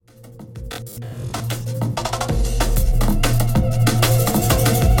All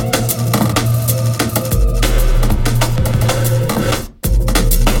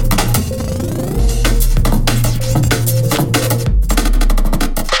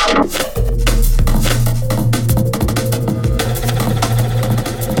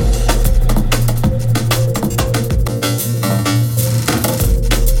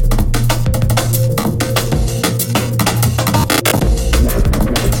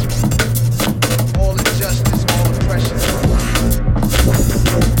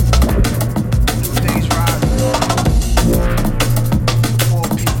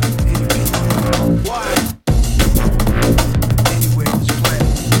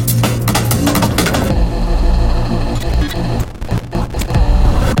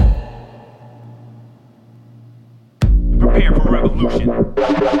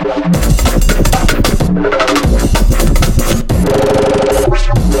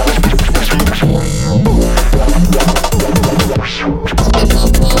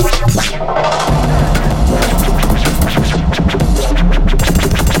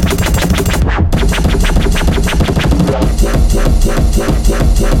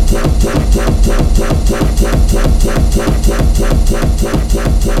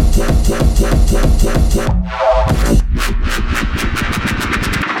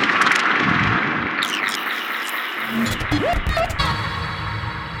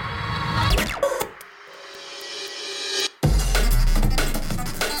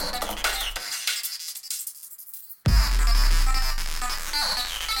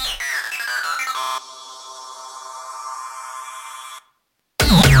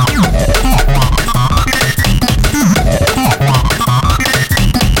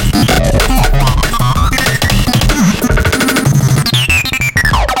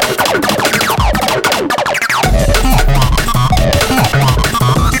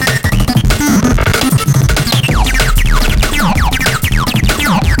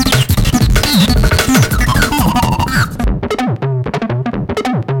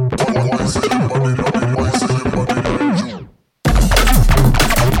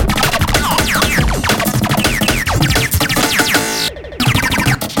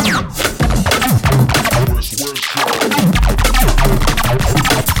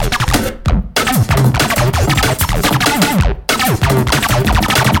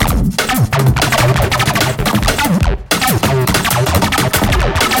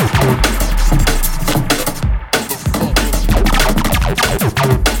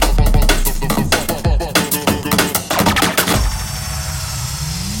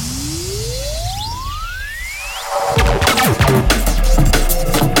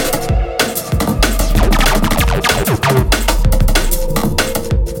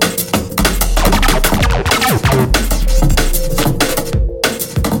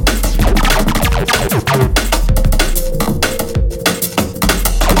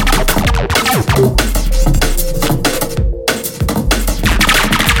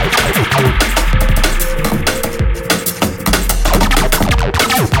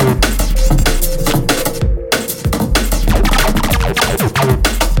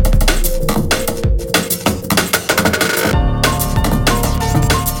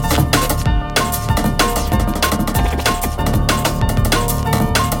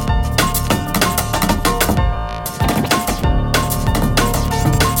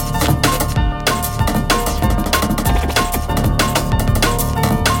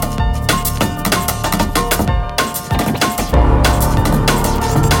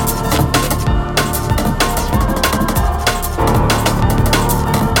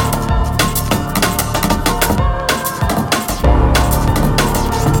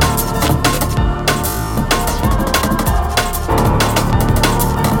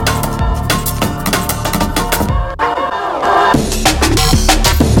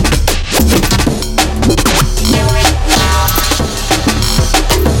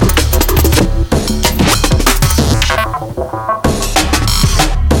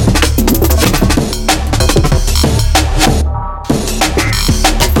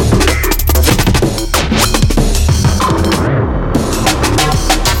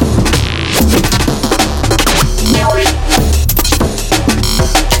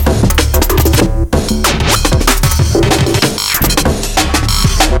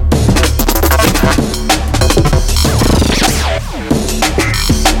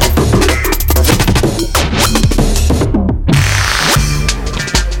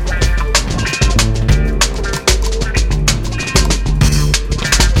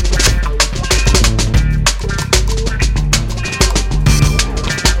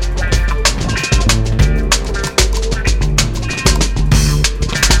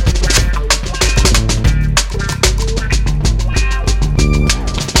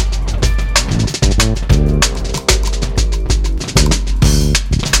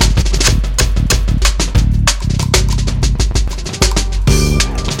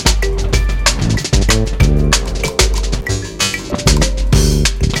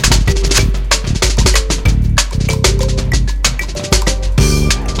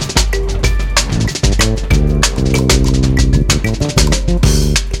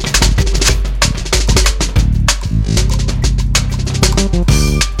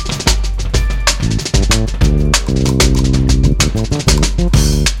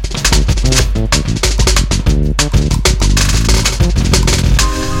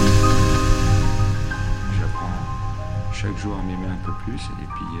toujours à m'aimer un peu plus et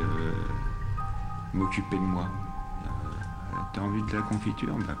puis m'occuper de moi. T'as envie de la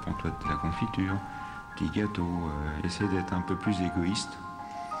confiture? Bah, prends-toi de la confiture, petit gâteau, essaie d'être un peu plus égoïste,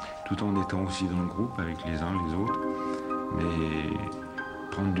 tout en étant aussi dans le groupe avec les uns les autres, mais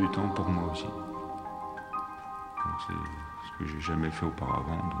prendre du temps pour moi aussi. Donc c'est ce que j'ai jamais fait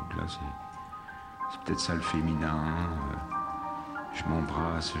auparavant, donc là c'est peut-être ça le féminin, je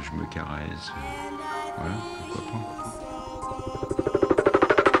m'embrasse, je me caresse, voilà, pourquoi pas.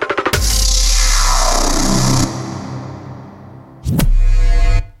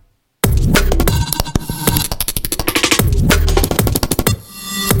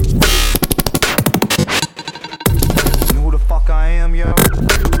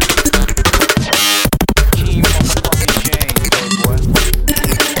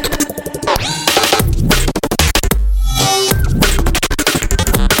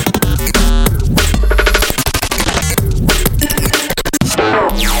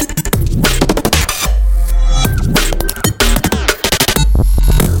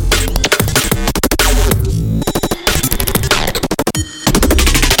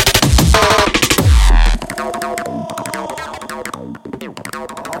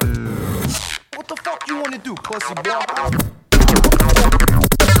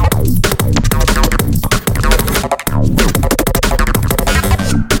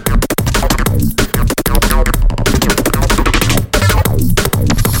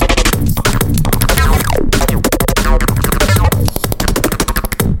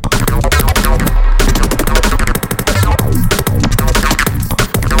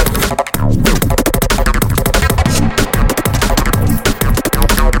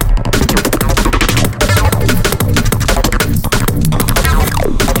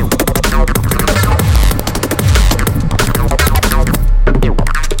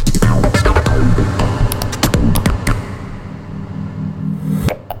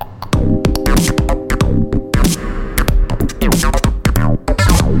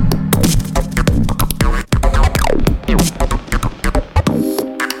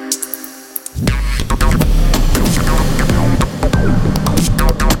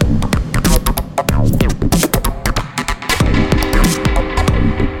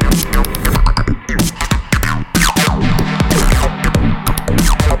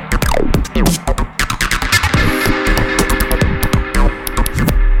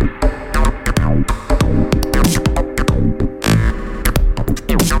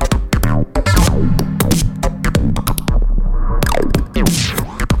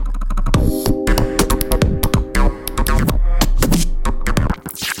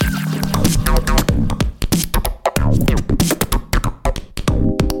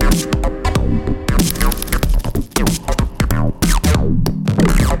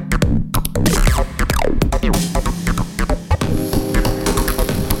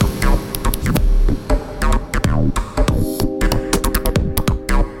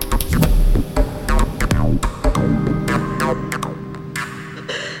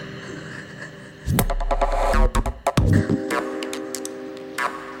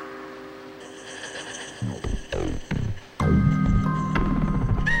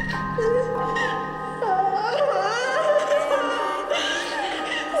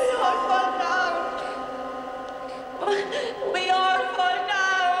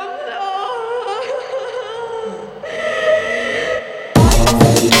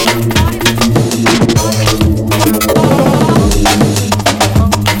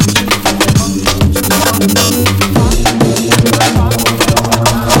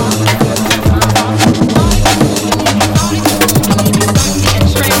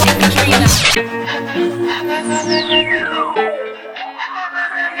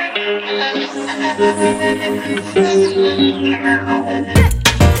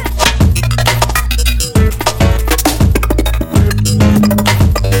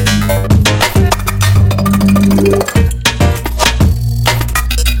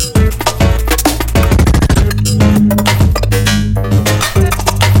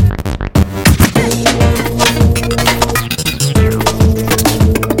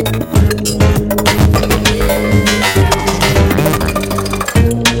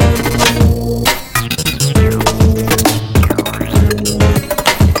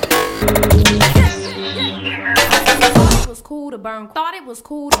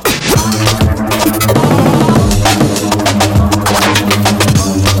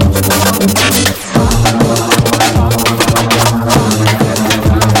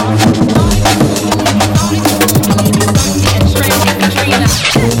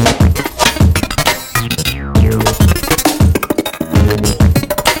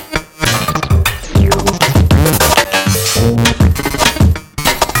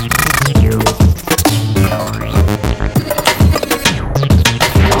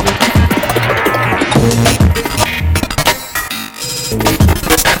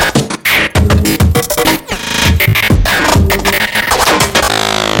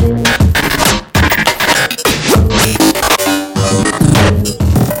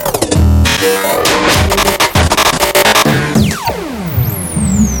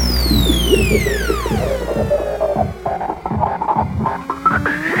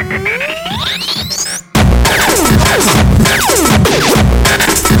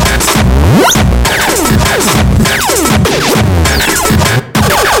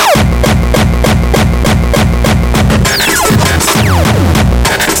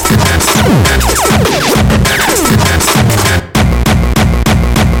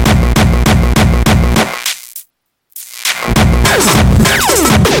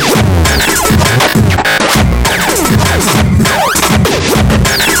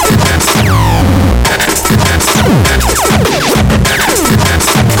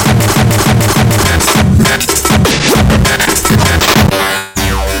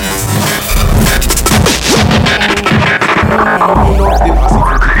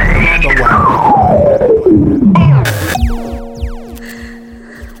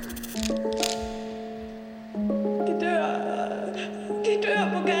 dør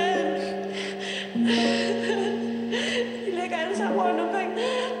på gaden. De ligger alle sammen rundt omkring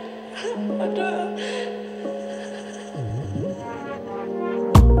og dør.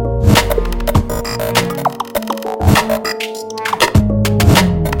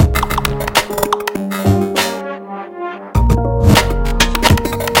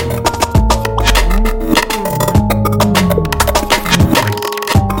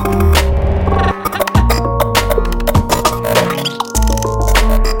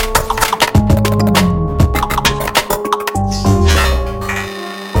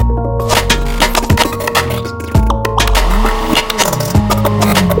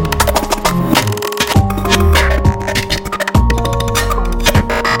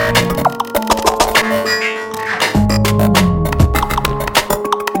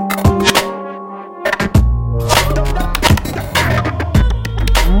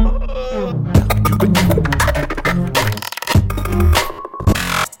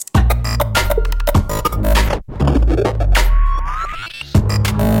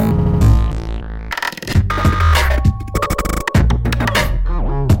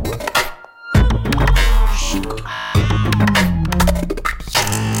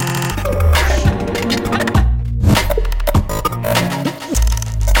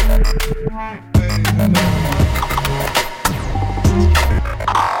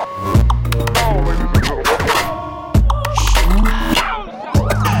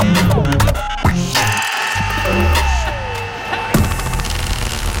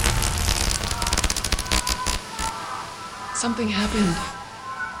 Something happened.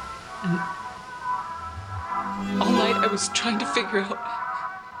 And all night I was trying to figure out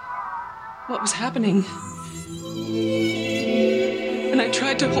what was happening. And I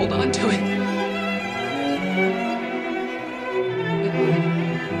tried to hold on to it. But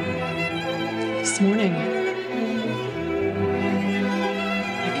this morning,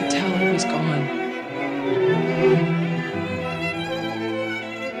 I could tell it was gone.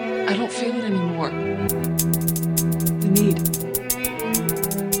 I don't feel it anymore. The need.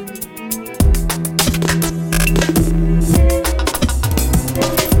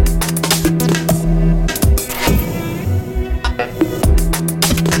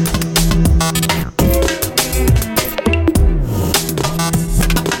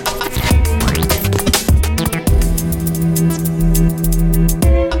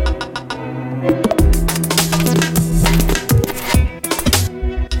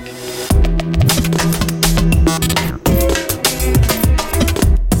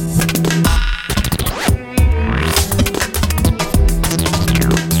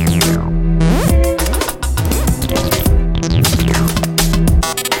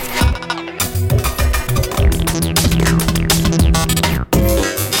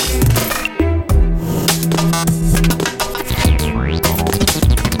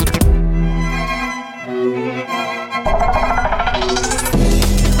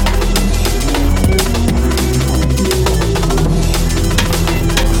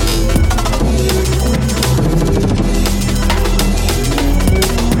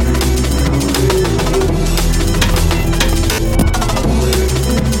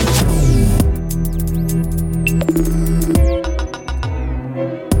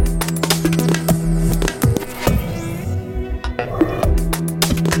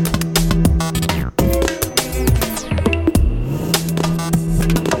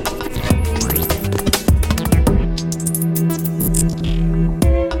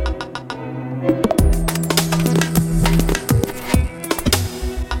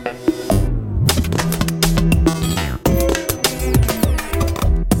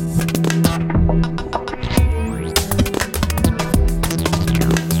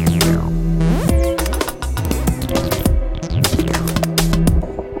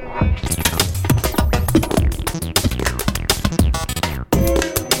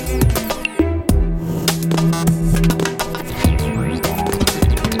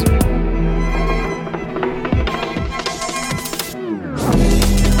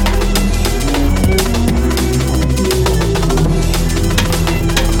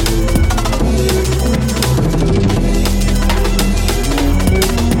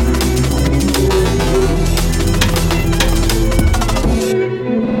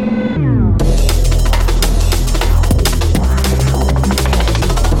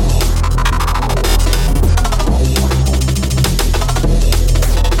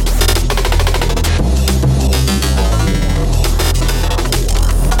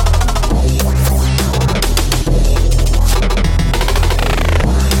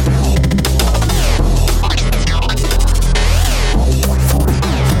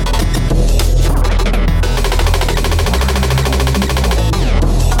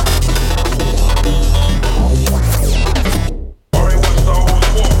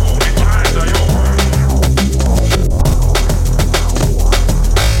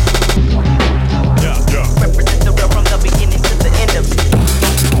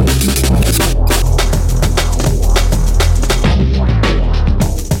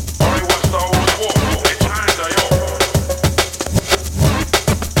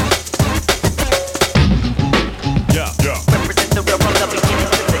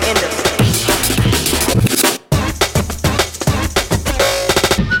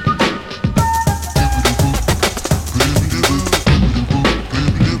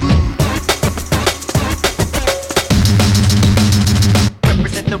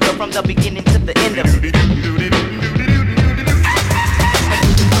 from the beginning to the end of it.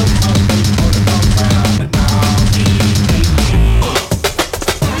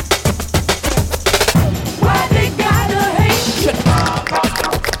 Why they gotta hate?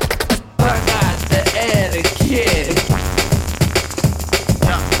 I got the etiquette.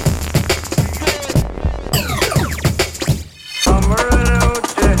 I'm running out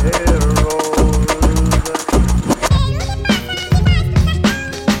the heroes.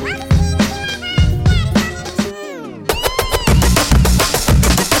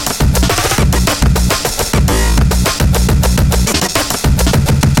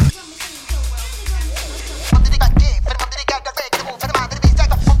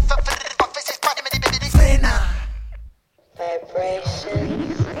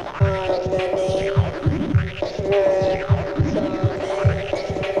 Vibrations, harmony, resonance.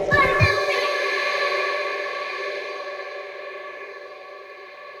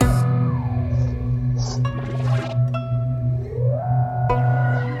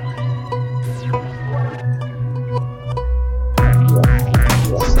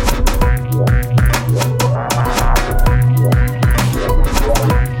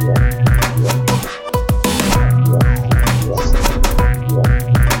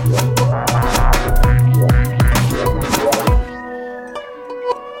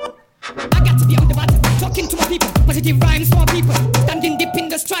 I got to be on the battle, talking to my people, positive rhymes for my people, standing deep in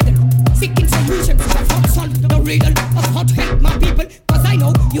the struggle, seeking solutions of how to solve the riddle of how to help my people. Cause I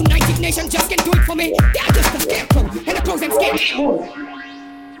know United Nations just can't do it for me. They are just a scarecrow and a close and scared.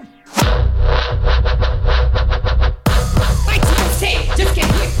 Fight to say, just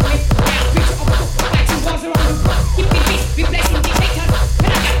can't do it for me. They are preacher of hope, fighting wars around the world, keeping peace, replacing dictators.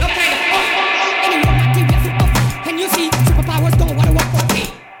 And I got no kind of hope. Anyone material to offer, and you see, superpowers don't wanna work for me.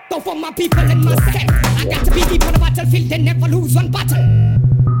 Go for my people and myself. I got to be deep on the battlefield and never lose one battle.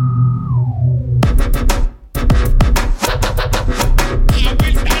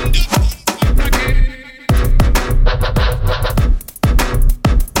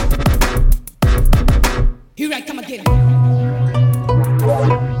 Here I come again.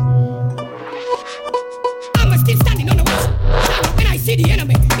 I'm still standing on the watch. When I see the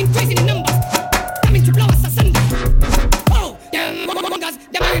enemy increasing in numbers, coming to blow us asunder. Oh, them wonders,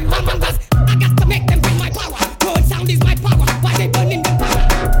 them wonders. I got to make them feel my power. Word sound is my power. Why they burning them power?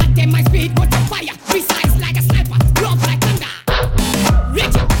 I take my speed, go to fire. Precise like a sniper, rough like thunder.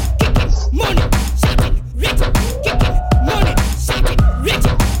 Rich, kicking, money, shouting. Rich, kicking, money, shouting. Rich,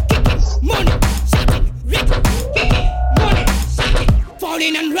 kicking, money, shouting. Rich, kicking, money, shouting.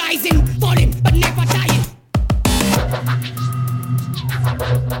 Falling and rising, falling but never dying.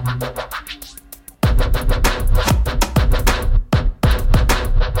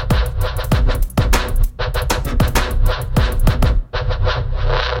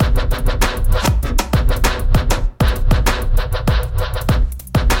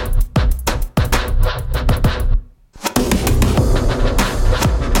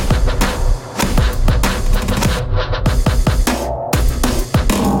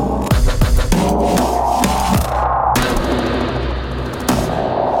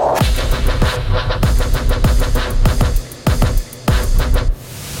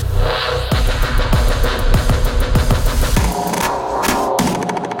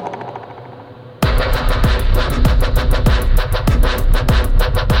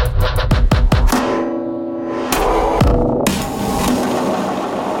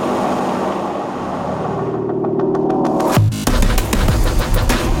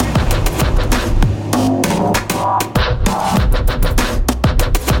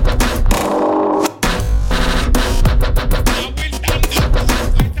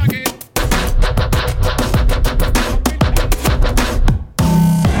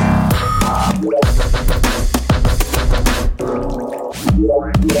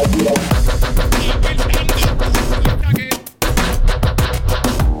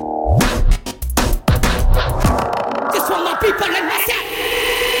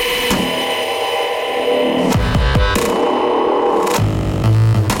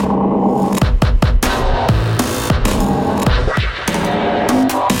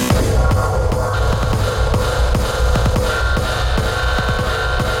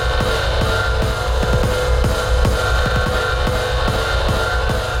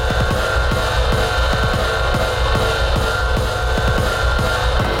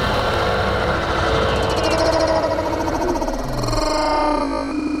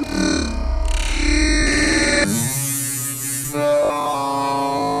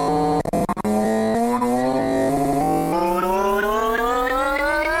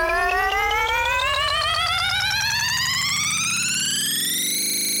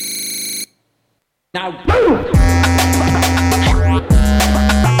 Now,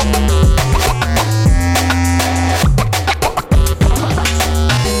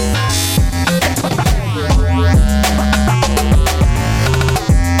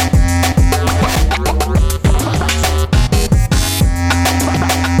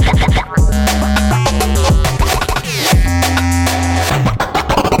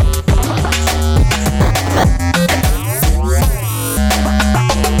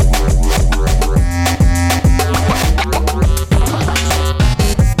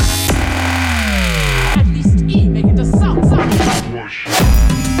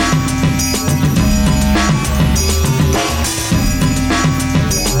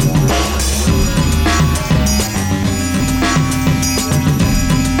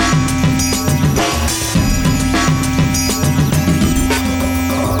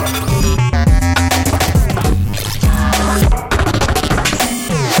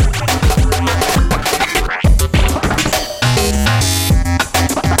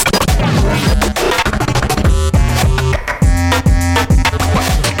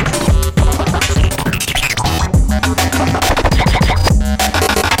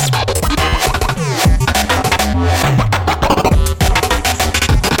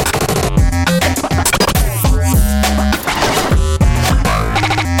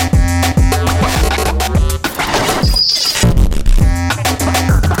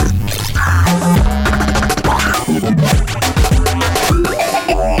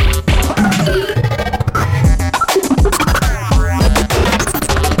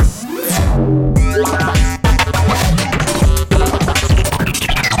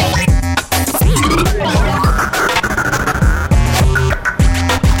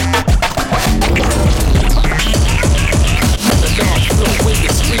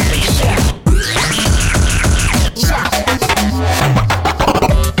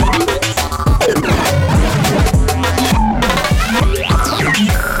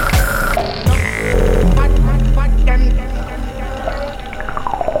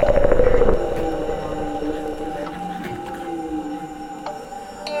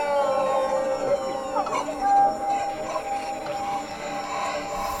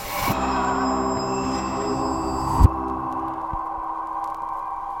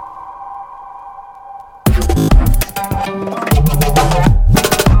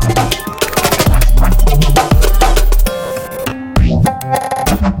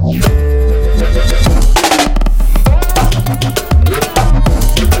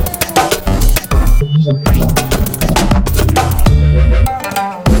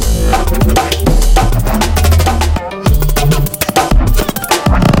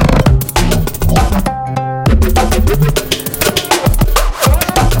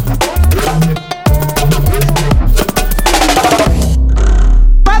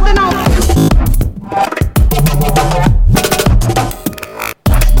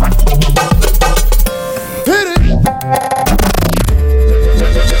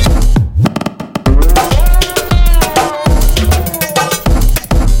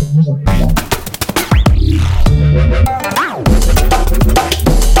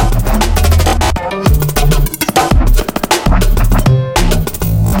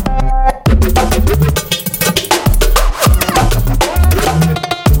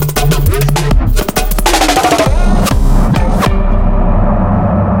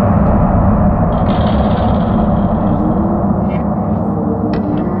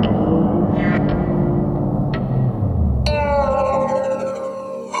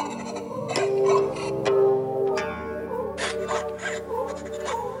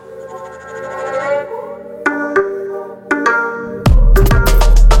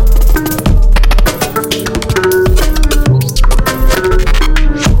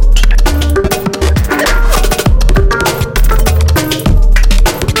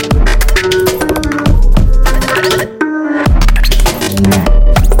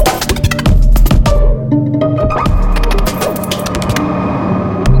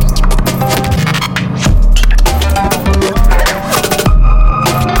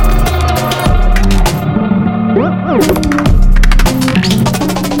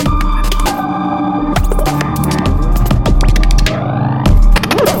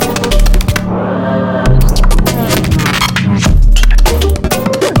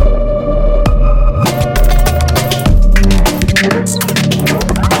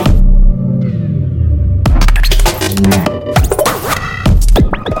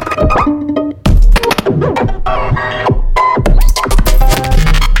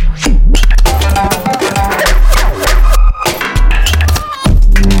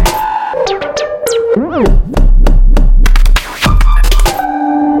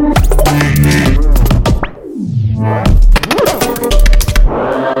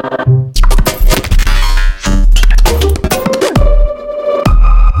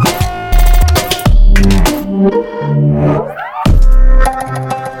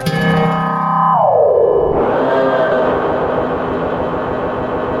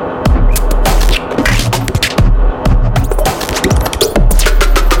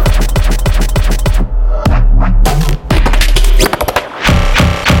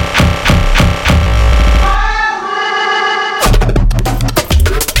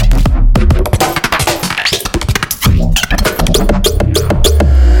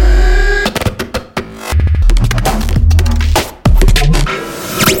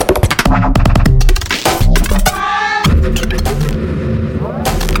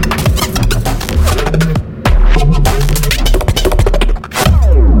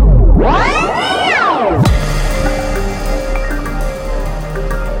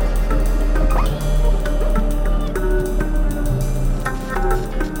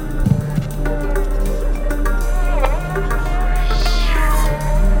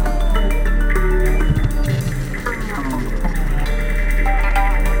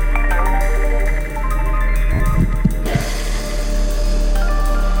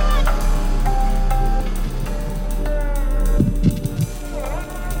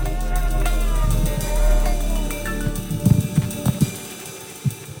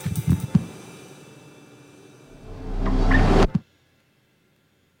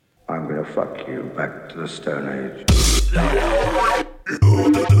 fuck you back to the Stone Age.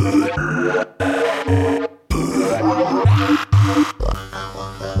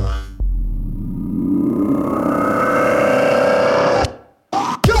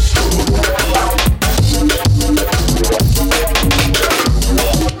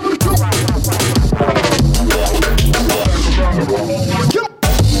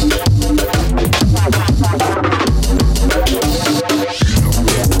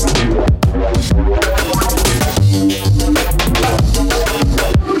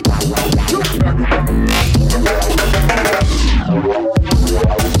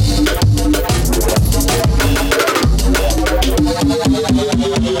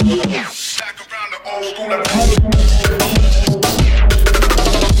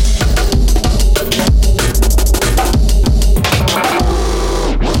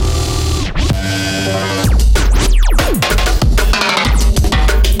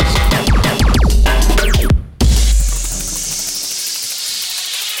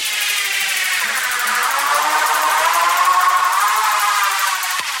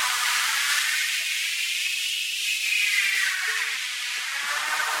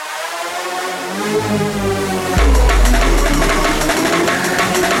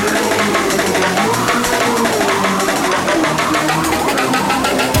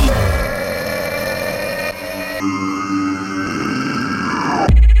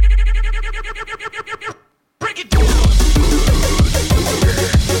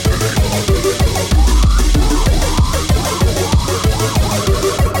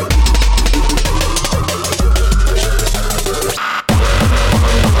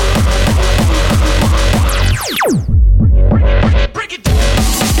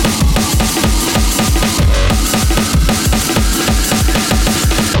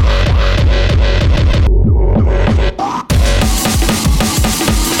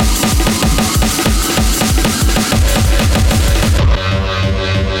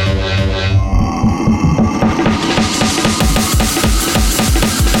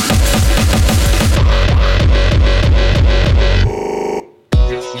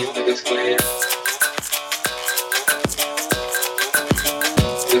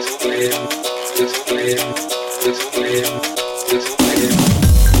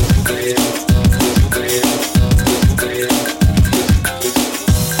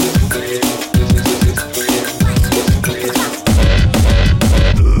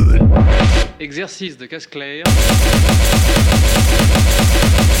 Exercice de casse claire.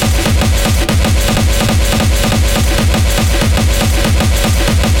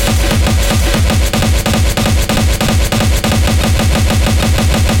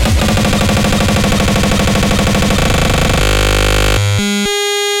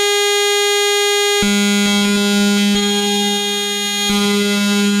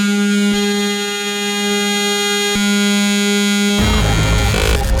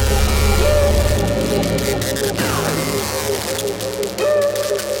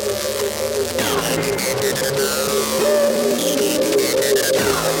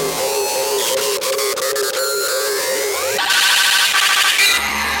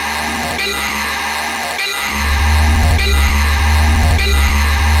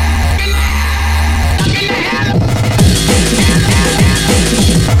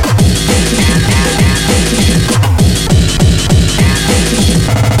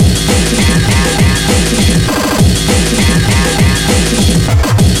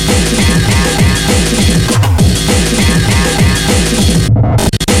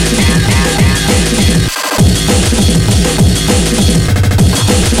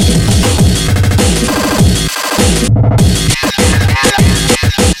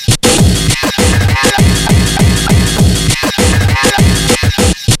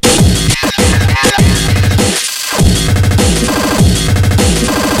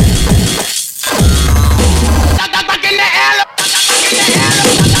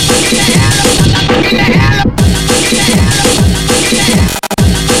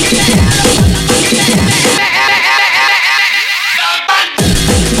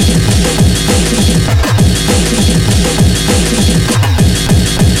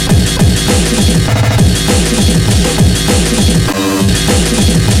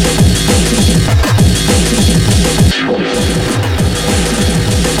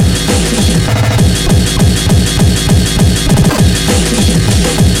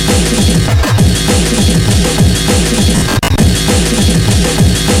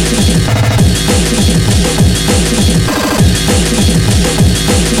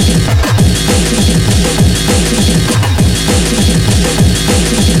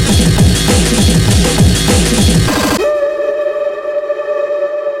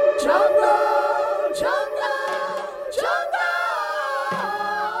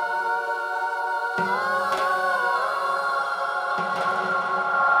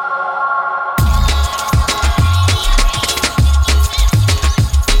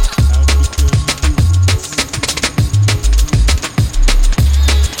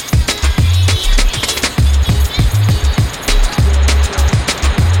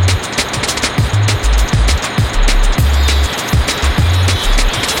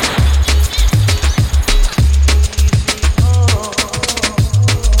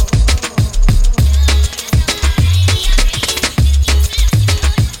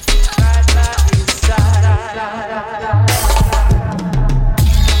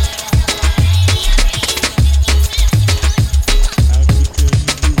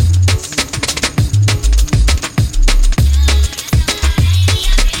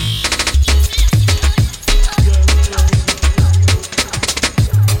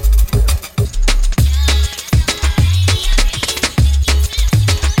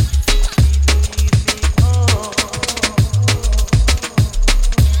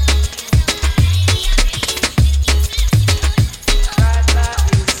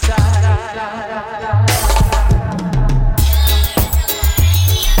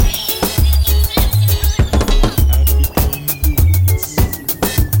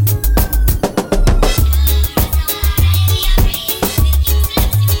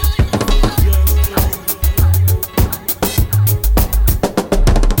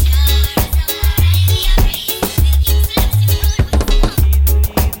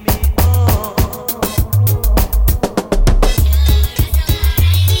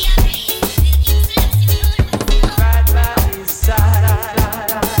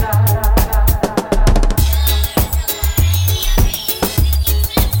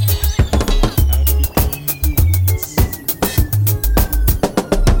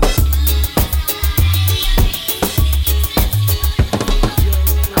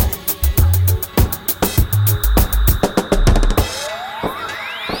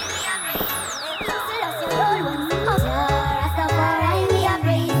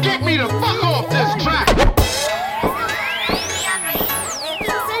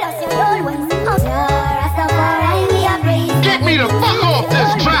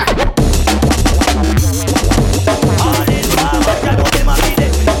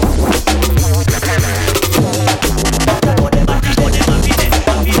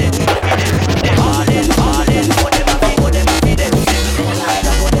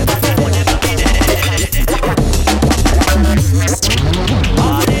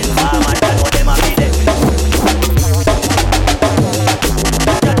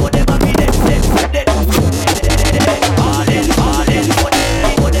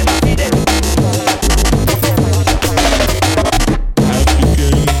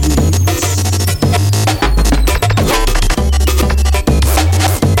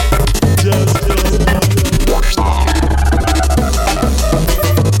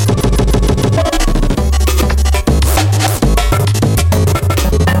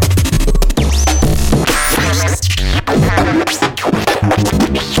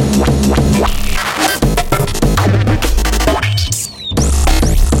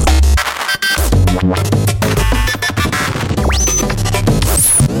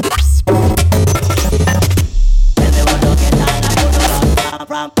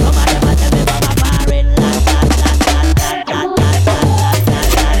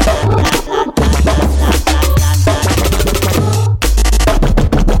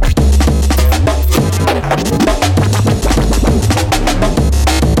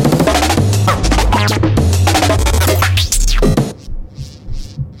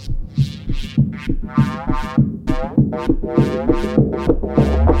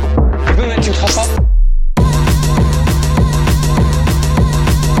 Tu crois pas?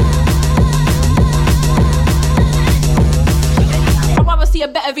 I'd rather see a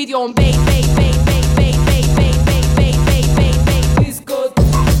better video on bass, bass, bass, bass, bass, bass, bass, bass, bass, bass, bass, bass. It's good.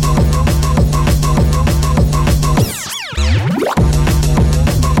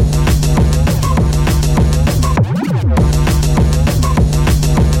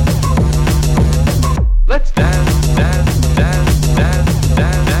 Let's dance, dance, dance, dance,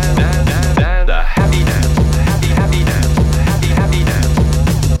 dance, dance, dance, dance, dance. The happy dance, happy, happy dance, happy, happy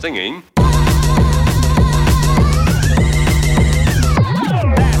dance. Singing.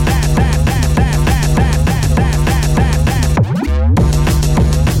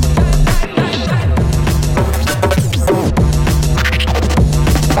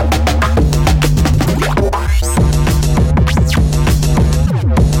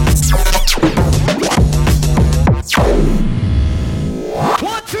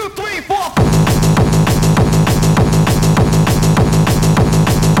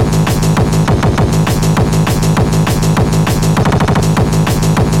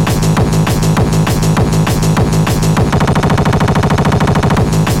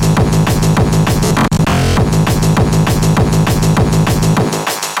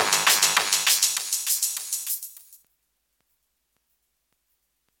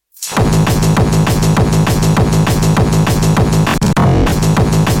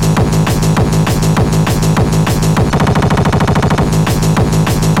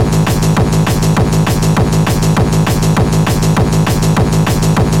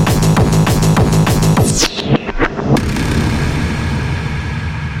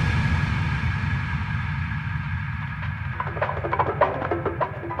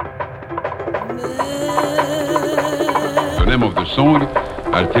 The name of the song,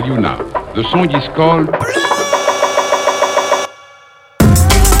 I'll tell you now. The song is called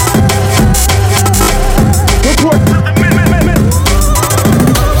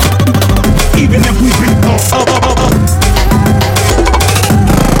Even if we beat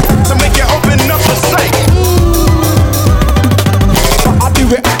to make you open up the sight. I do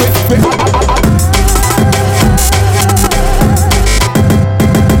it.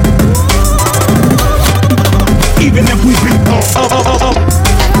 Even if we beat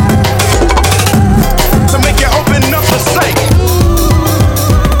to make you open up the sight.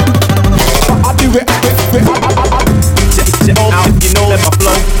 I do it. Check out if you know that my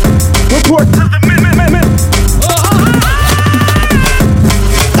flow. Report to the minute.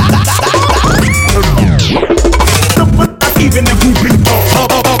 Even if we beat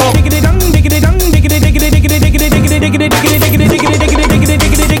diggity dung, diggity dung, diggity diggity diggity diggity diggity diggity diggity diggity diggity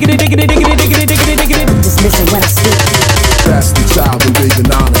diggity diggity diggity diggity diggity. Just listen when I speak. That's the child of big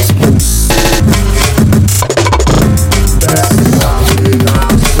and honest post. That's the child of big and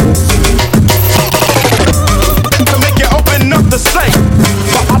honest post. To make you open up the safe.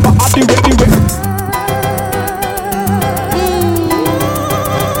 I do it.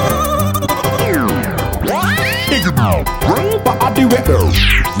 But I do it.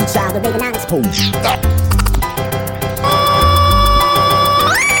 You child of big and honest post.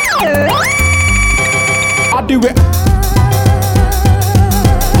 I do it.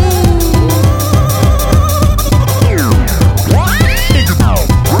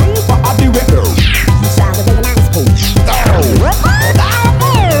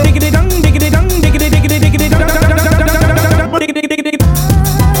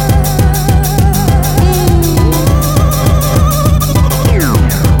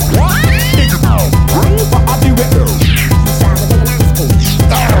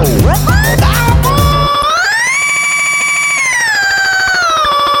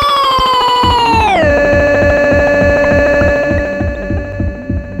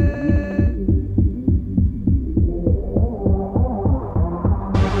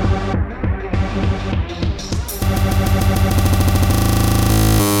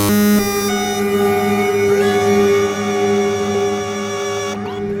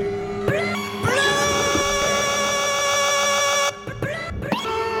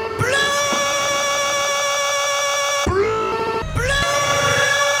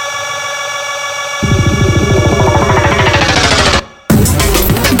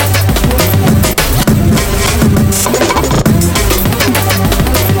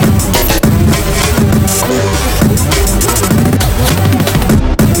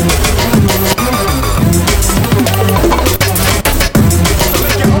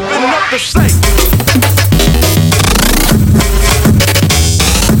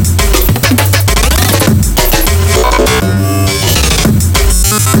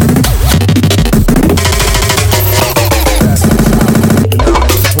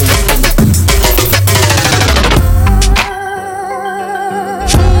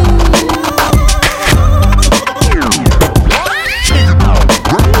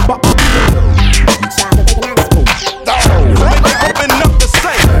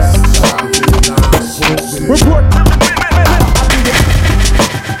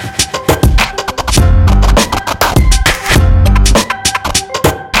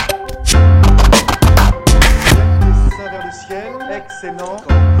 Excellent.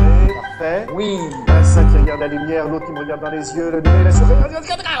 Parfait. Oui. Un seul qui regarde la lumière, l'autre qui me regarde dans les yeux, le nez, la souris.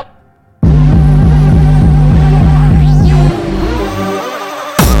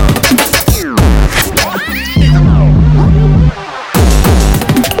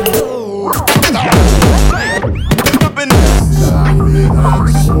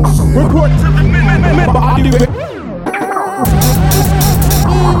 Report to the minute.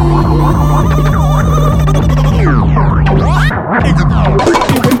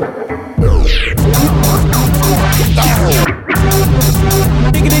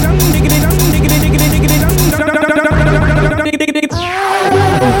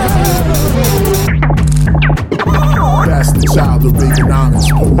 That's the child of economics.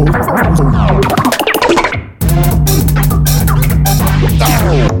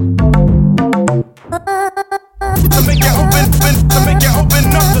 To make it open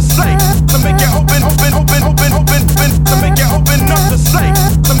up the slate. To make it open up the slate.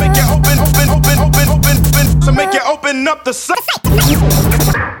 To make it open up the slate.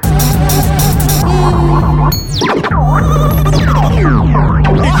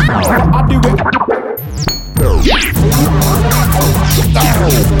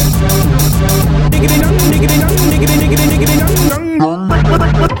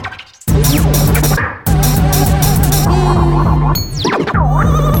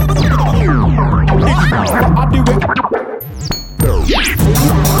 I'll do it.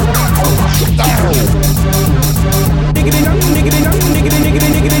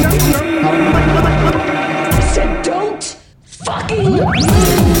 Said don't fucking.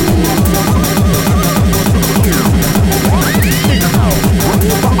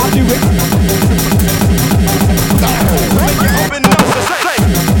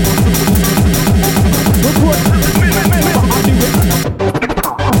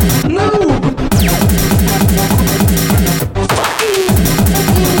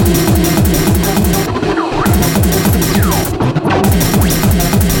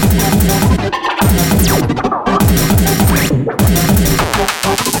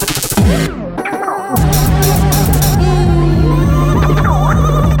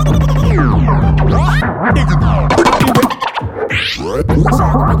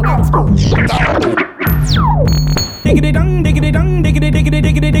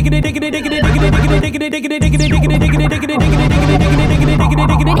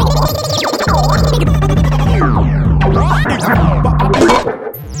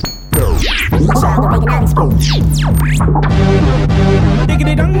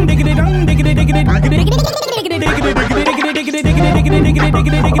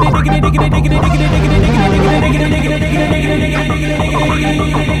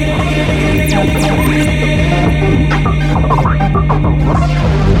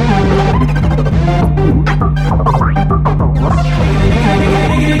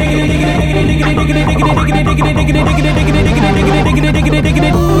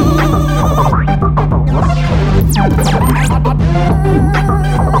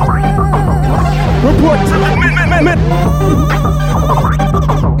 Report to the minute.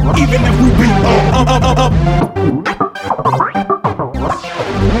 Even if we be up.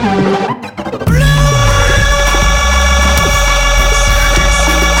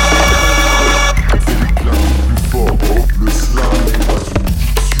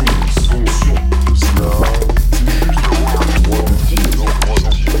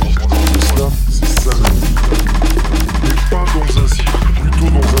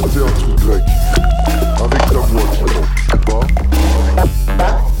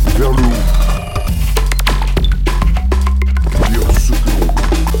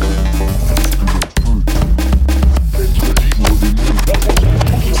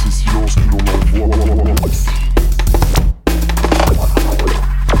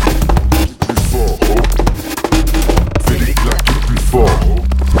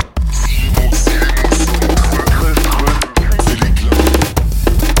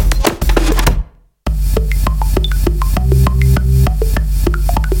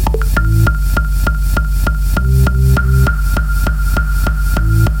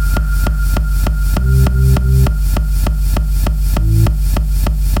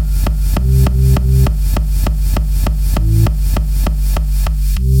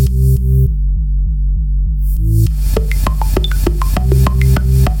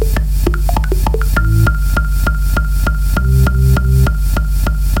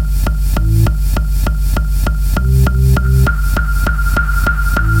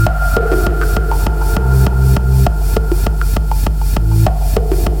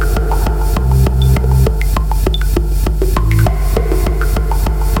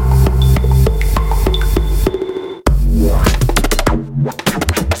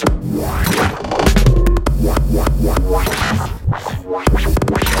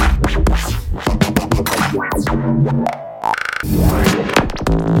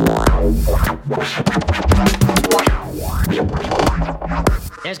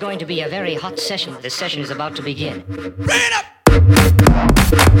 There's going to be a very hot session. This session is about to begin. Read up!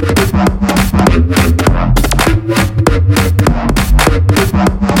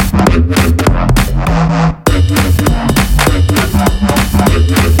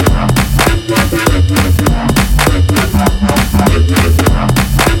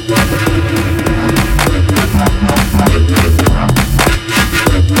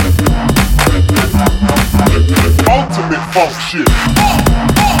 Ultimate funk shit.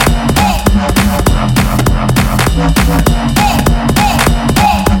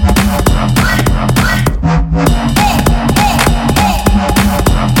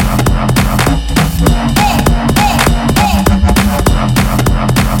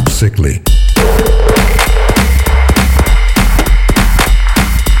 Sickly.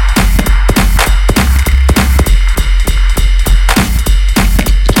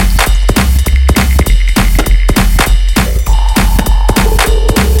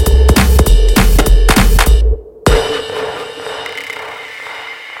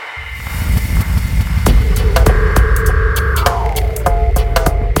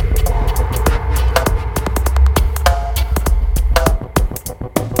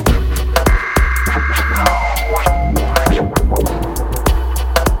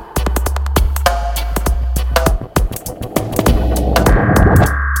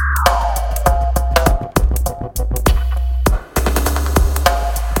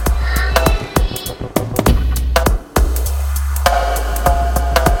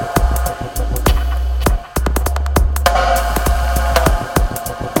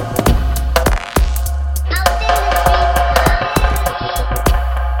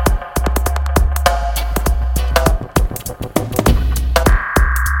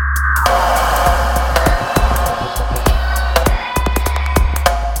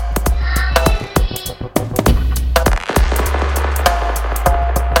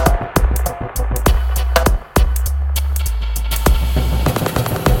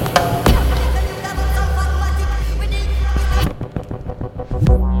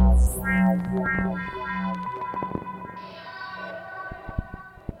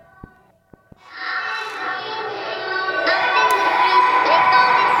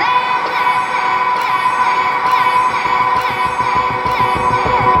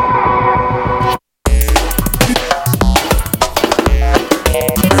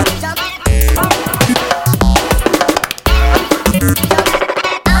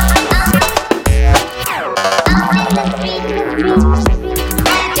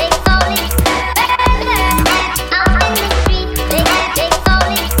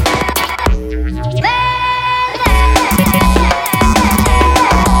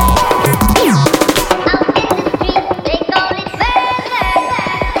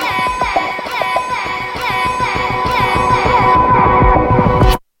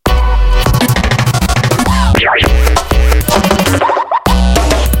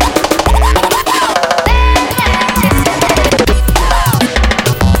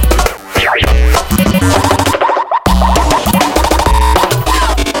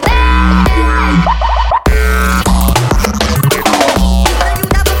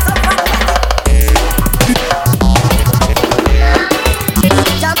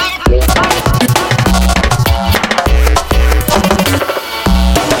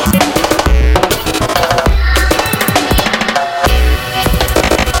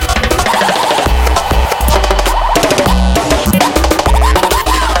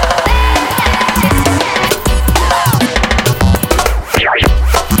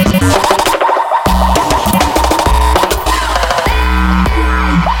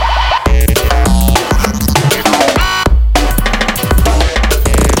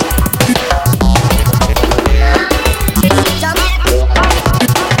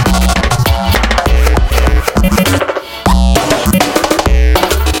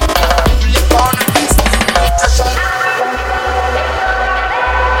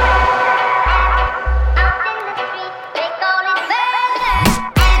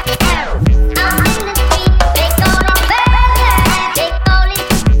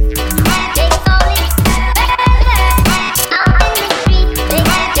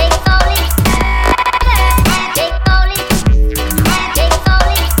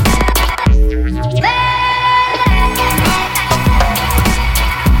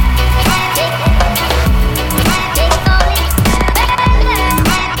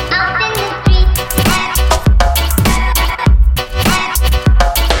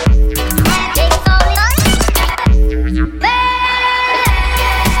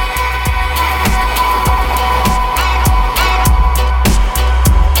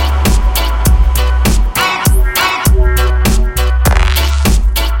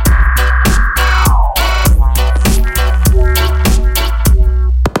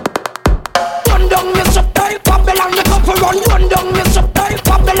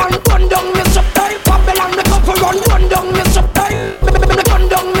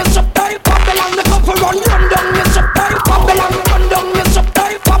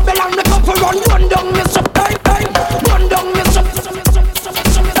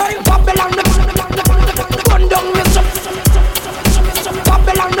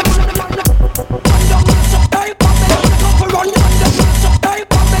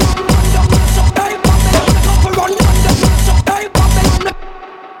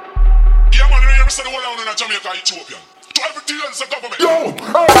 said the whole down in Jamaica, Ethiopia. 12 years the government.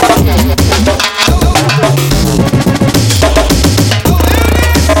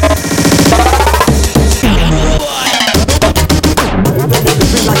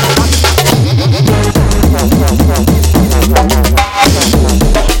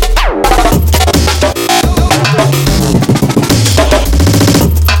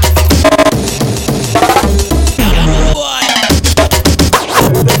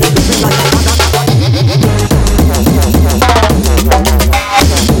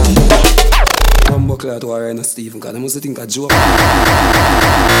 To Warren Stephen, because I must think a joke. That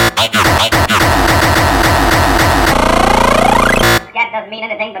doesn't mean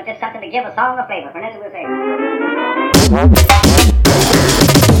anything but just something to give a song a flavor. For instance, we'll say.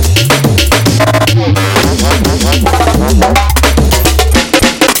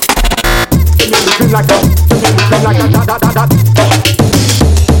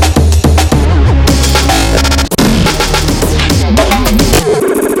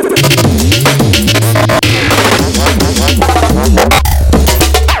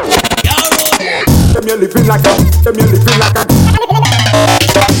 You're living like a, you're living like a.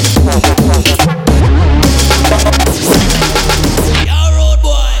 Yo, road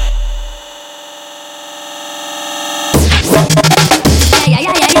boy.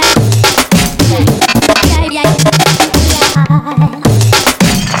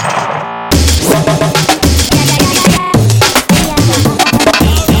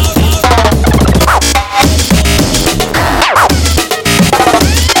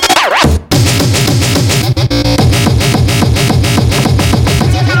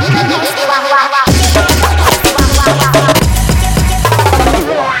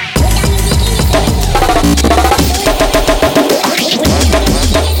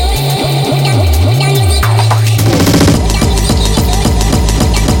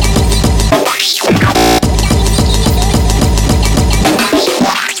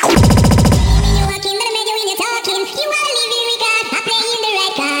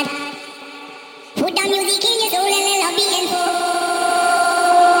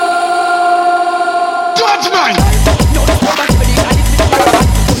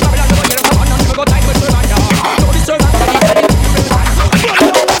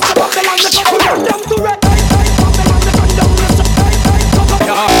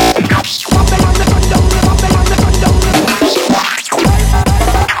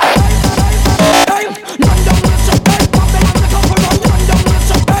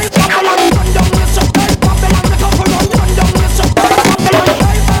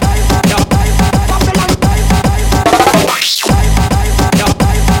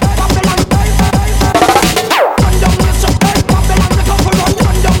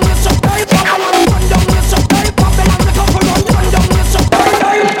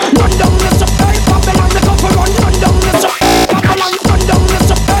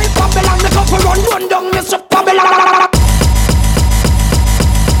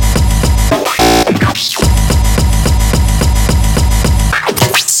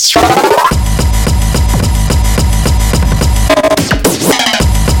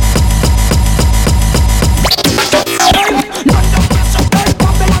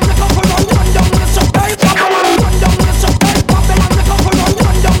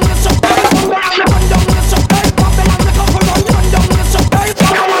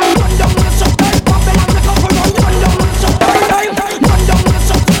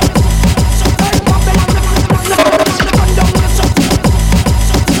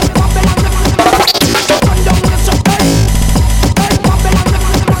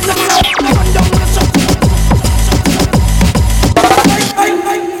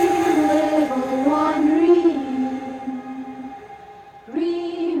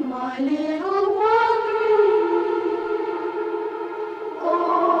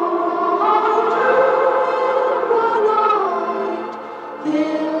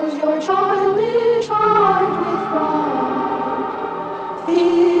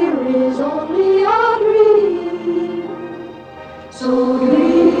 Fear is only a dream. So